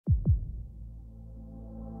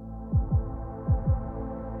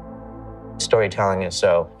storytelling is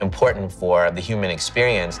so important for the human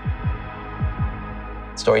experience.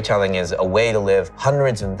 Storytelling is a way to live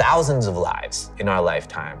hundreds and thousands of lives in our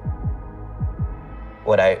lifetime.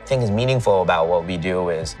 What I think is meaningful about what we do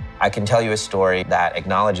is I can tell you a story that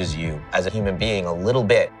acknowledges you as a human being a little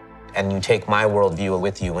bit, and you take my worldview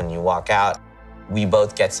with you when you walk out. We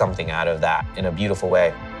both get something out of that in a beautiful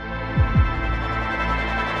way.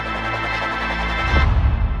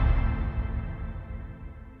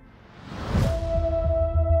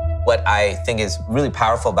 What I think is really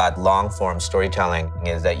powerful about long-form storytelling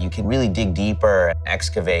is that you can really dig deeper,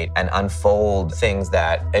 excavate, and unfold things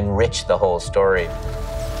that enrich the whole story.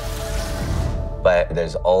 But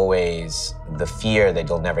there's always the fear that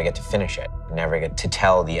you'll never get to finish it, never get to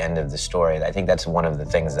tell the end of the story. I think that's one of the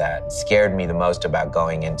things that scared me the most about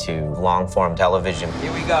going into long-form television.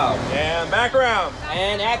 Here we go. And background.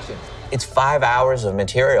 And action. It's 5 hours of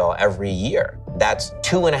material every year. That's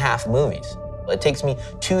 2.5 movies. It takes me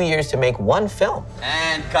 2 years to make one film.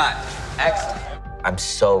 And cut. Excellent. I'm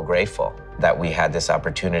so grateful that we had this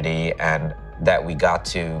opportunity and that we got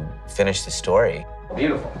to finish the story.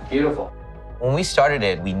 Beautiful, beautiful. When we started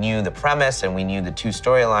it, we knew the premise and we knew the 2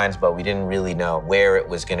 storylines, but we didn't really know where it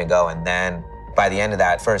was gonna go. And then by the end of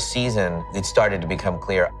that first season, it started to become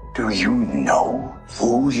clear. Do you know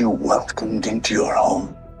who you welcomed into your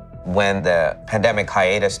home? When the pandemic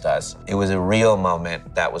hiatused us, it was a real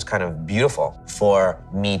moment that was kind of beautiful for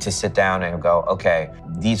me to sit down and go, okay,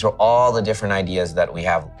 these are all the different ideas that we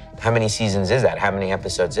have. How many seasons is that? How many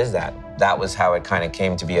episodes is that? That was how it kind of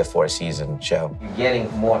came to be a 4-season show. You're getting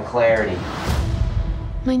more clarity.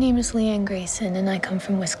 My name is Leanne Grayson, and I come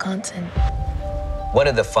from Wisconsin. One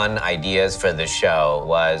of the fun ideas for the show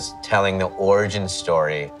was telling the origin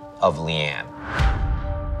story of Leanne.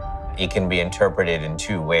 It can be interpreted in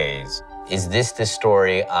 2 ways. Is this the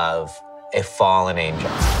story of a fallen angel,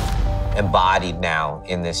 embodied now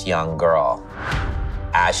in this young girl?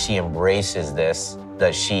 As she embraces this,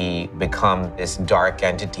 does she become this dark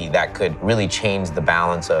entity that could really change the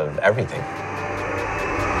balance of everything?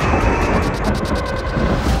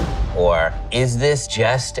 Or is this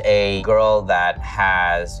just a girl that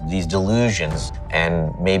has these delusions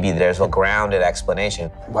and maybe there's a grounded explanation?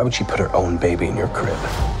 Why would she put her own baby in your crib?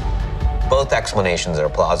 Both explanations are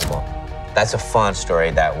plausible. That's a fun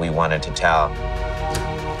story that we wanted to tell.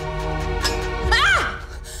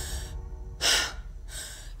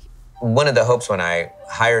 One of the hopes when I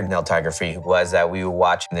hired Nell Tiger was that we would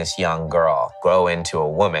watch this young girl grow into a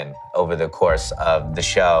woman over the course of the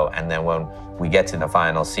show, and then when we get to the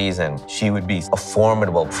final season, she would be a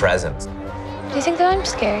formidable presence. Do you think that I'm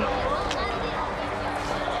scary?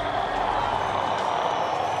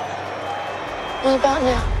 What about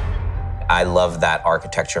now? I love that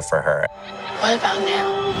architecture for her. What about now?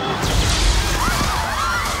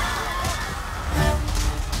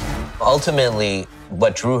 Ultimately,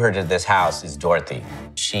 what drew her to this house is Dorothy.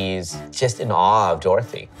 She's just in awe of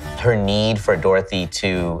Dorothy. Her need for Dorothy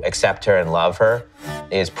to accept her and love her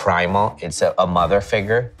is primal. It's a mother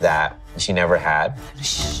figure that she never had.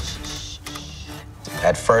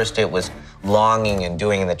 At first, it was longing and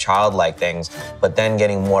doing the childlike things, but then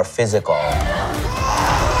getting more physical.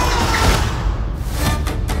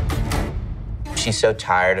 She's so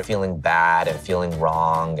tired of feeling bad and feeling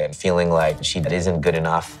wrong and feeling like she isn't good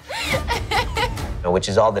enough, which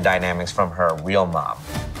is all the dynamics from her real mom.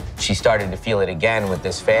 She started to feel it again with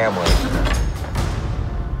this family,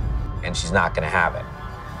 and she's not gonna have it.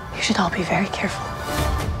 You should all be very careful.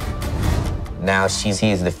 Now she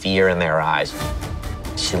sees the fear in their eyes.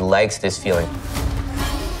 She likes this feeling.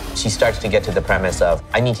 She starts to get to the premise of,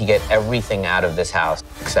 I need to get everything out of this house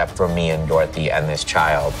except for me and Dorothy and this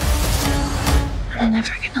child. I'm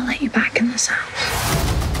never gonna let you back in this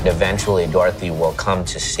house. Eventually, Dorothy will come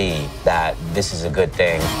to see that this is a good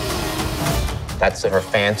thing. That's her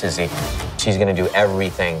fantasy. She's gonna do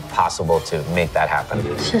everything possible to make that happen.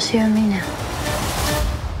 It's just you and me now.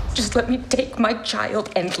 Just let me take my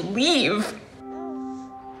child and leave.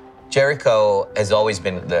 Jericho has always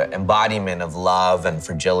been the embodiment of love and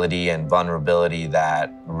fragility and vulnerability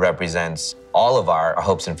that represents all of our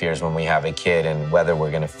hopes and fears when we have a kid, and whether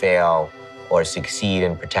we're gonna fail or succeed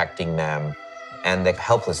in protecting them, and the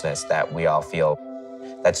helplessness that we all feel.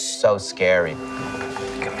 That's so scary.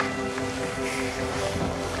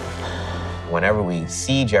 Whenever we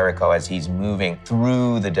see Jericho as he's moving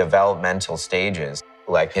through the developmental stages,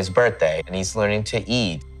 like his birthday, and he's learning to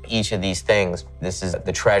eat, each of these things, this is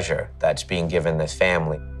the treasure that's being given this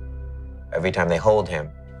family. Every time they hold him,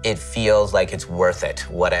 it feels like it's worth it,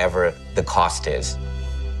 whatever the cost is.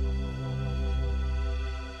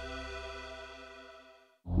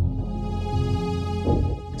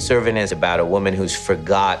 Servant is about a woman who's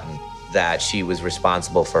forgotten that she was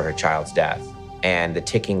responsible for her child's death, and the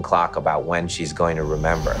ticking clock about when she's going to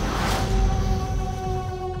remember.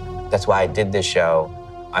 That's why I did this show.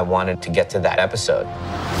 I wanted to get to that episode.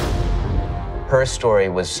 Her story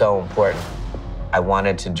was so important. I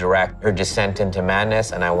wanted to direct her descent into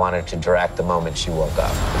madness, and I wanted to direct the moment she woke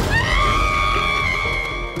up.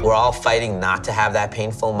 We're all fighting not to have that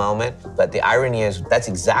painful moment, but the irony is that's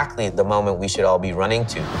exactly the moment we should all be running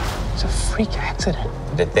to. It's a freak accident.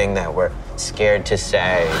 The thing that we're scared to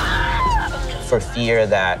say for fear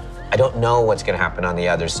that I don't know what's gonna happen on the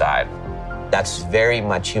other side. That's very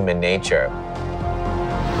much human nature.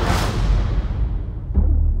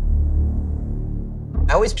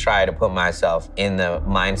 I always try to put myself in the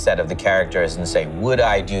mindset of the characters and say, would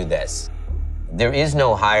I do this? There is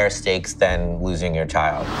no higher stakes than losing your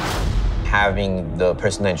child. Having the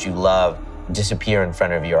person that you love disappear in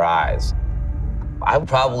front of your eyes. I would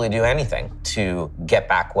probably do anything to get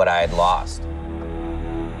back what I had lost.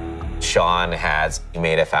 Sean has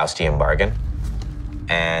made a Faustian bargain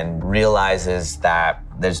and realizes that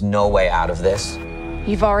there's no way out of this.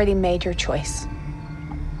 You've already made your choice.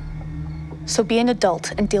 So be an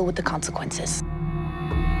adult and deal with the consequences.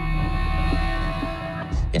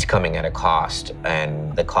 It's coming at a cost,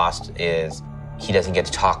 and the cost is he doesn't get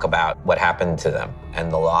to talk about what happened to them and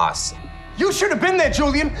the loss. You should have been there,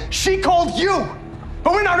 Julian. She called you.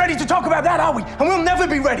 But we're not ready to talk about that, are we? And we'll never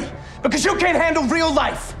be ready, because you can't handle real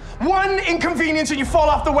life. One inconvenience and you fall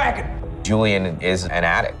off the wagon. Julian is an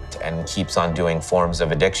addict and keeps on doing forms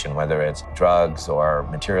of addiction, whether it's drugs or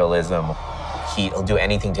materialism. He'll do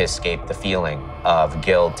anything to escape the feeling of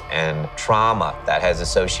guilt and trauma that has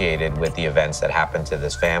associated with the events that happened to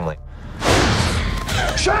this family.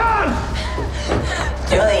 Sean!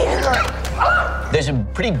 Julian! There's a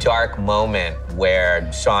pretty dark moment where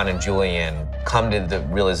Sean and Julian come to the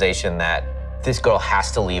realization that this girl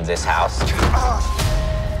has to leave this house.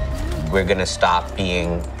 We're gonna stop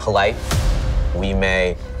being polite. We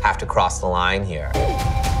may have to cross the line here.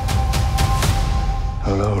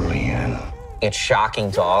 Hello, Leanne. It's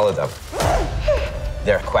shocking to all of them.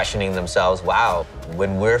 They're questioning themselves, wow,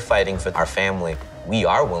 when we're fighting for our family, we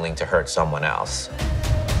are willing to hurt someone else.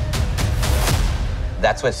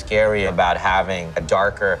 That's what's scary about having a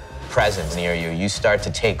darker presence near you. You start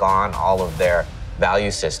to take on all of their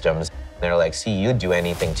value systems. They're like, see, you'd do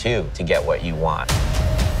anything too to get what you want.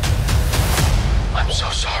 I'm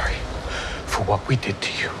so sorry for what we did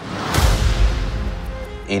to you.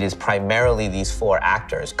 It is primarily these four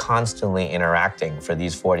actors constantly interacting for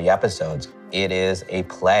these 40 episodes. It is a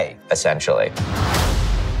play, essentially.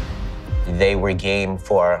 They were game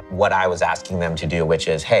for what I was asking them to do, which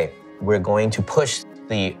is, hey, we're going to push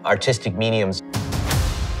the artistic mediums.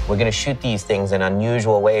 We're gonna shoot these things in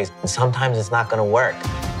unusual ways, and sometimes it's not gonna work,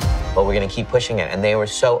 but we're gonna keep pushing it. And they were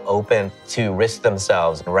so open to risk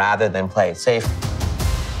themselves rather than play it safe.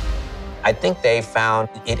 I think they found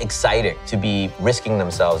it exciting to be risking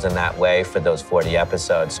themselves in that way for those 40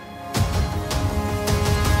 episodes.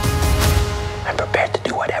 I'm prepared to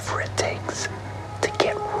do whatever it takes to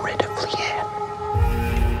get rid of Leanne.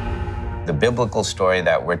 The biblical story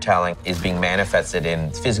that we're telling is being manifested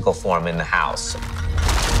in physical form in the house.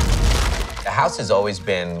 The house has always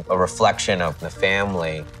been a reflection of the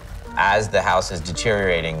family. As the house is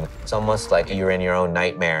deteriorating, it's almost like you're in your own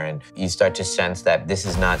nightmare and you start to sense that this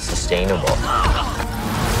is not sustainable.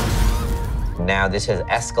 Now this has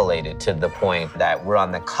escalated to the point that we're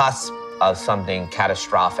on the cusp of something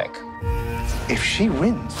catastrophic. If she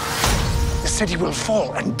wins, the city will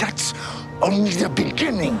fall, and that's only the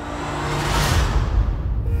beginning.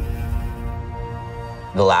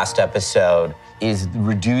 The last episode is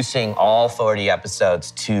reducing all 40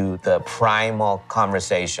 episodes to the primal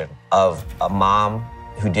conversation of a mom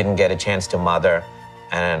who didn't get a chance to mother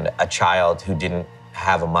and a child who didn't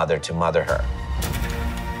have a mother to mother her.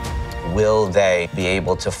 Will they be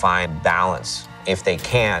able to find balance? If they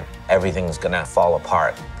can't, everything's gonna fall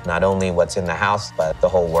apart. Not only what's in the house, but the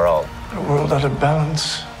whole world. A world out of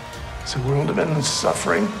balance is a world of endless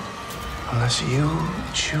suffering, unless you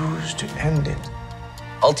choose to end it.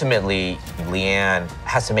 Ultimately, Leanne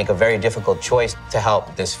has to make a very difficult choice to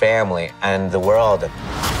help this family and the world.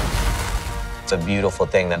 It's a beautiful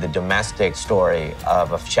thing that the domestic story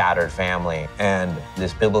of a shattered family and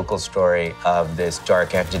this biblical story of this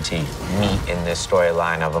dark entity meet in this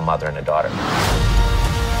storyline of a mother and a daughter.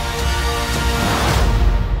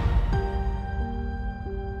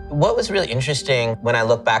 What was really interesting when I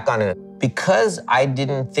look back on it, Because I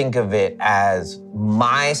didn't think of it as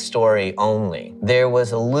my story only, there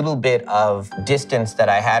was a little bit of distance that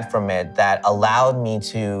I had from it that allowed me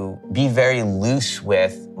to be very loose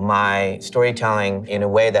with my storytelling in a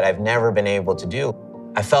way that I've never been able to do.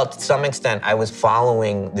 I felt to some extent I was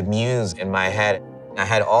following the muse in my head. I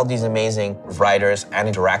had all these amazing writers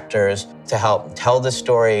and directors to help tell the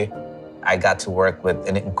story. I got to work with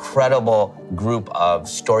an incredible group of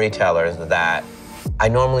storytellers that I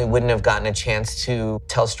normally wouldn't have gotten a chance to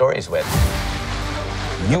tell stories with.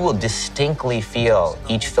 You will distinctly feel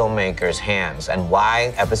each filmmaker's hands and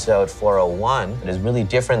why episode 401 is really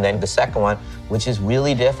different than the second one, which is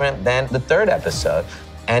really different than the third episode.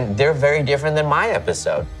 And they're very different than my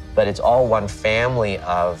episode, but it's all one family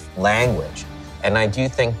of language. And I do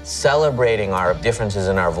think celebrating our differences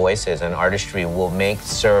in our voices and artistry will make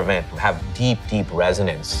Servant have deep, deep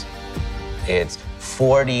resonance. It's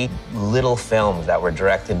 40 little films that were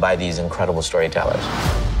directed by these incredible storytellers.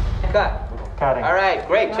 Cut. Cutting. All right,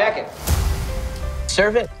 great, check it.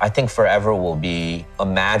 Servant, I think forever will be a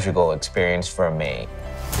magical experience for me.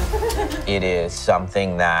 It is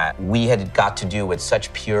something that we had got to do with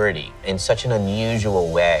such purity in such an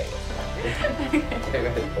unusual way.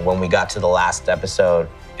 When we got to the last episode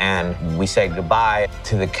and we said goodbye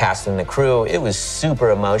to the cast and the crew, it was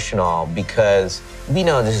super emotional because we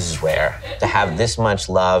know this is rare. To have this much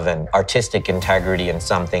love and artistic integrity in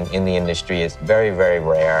something in the industry is very, very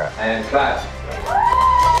rare. And cut.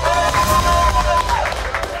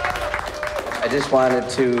 I just wanted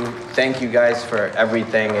to thank you guys for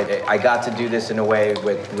everything. I got to do this in a way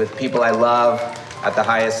with people I love at the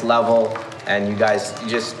highest level. And you guys,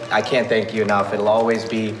 I can't thank you enough. It'll always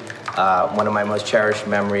be one of my most cherished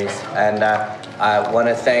memories. And I want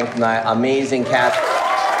to thank my amazing cast.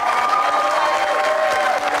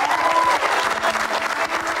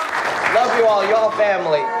 Love you all, y'all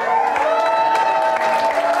family.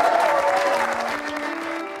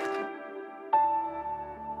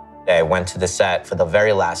 I went to the set for the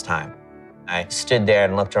very last time. I stood there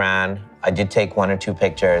and looked around. I did take 1 or 2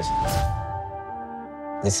 pictures.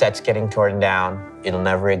 The set's getting torn down. It'll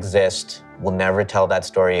never exist. We'll never tell that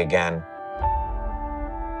story again.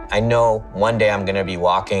 I know one day I'm gonna be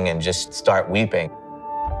walking and just start weeping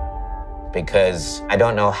because I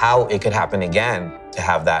don't know how it could happen again to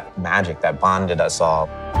have that magic that bonded us all.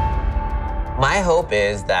 My hope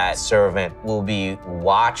is that Servant will be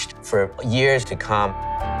watched for years to come.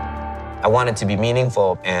 I want it to be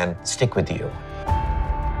meaningful and stick with you.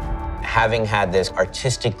 Having had this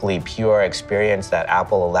artistically pure experience that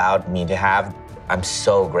Apple allowed me to have, I'm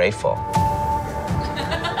so grateful.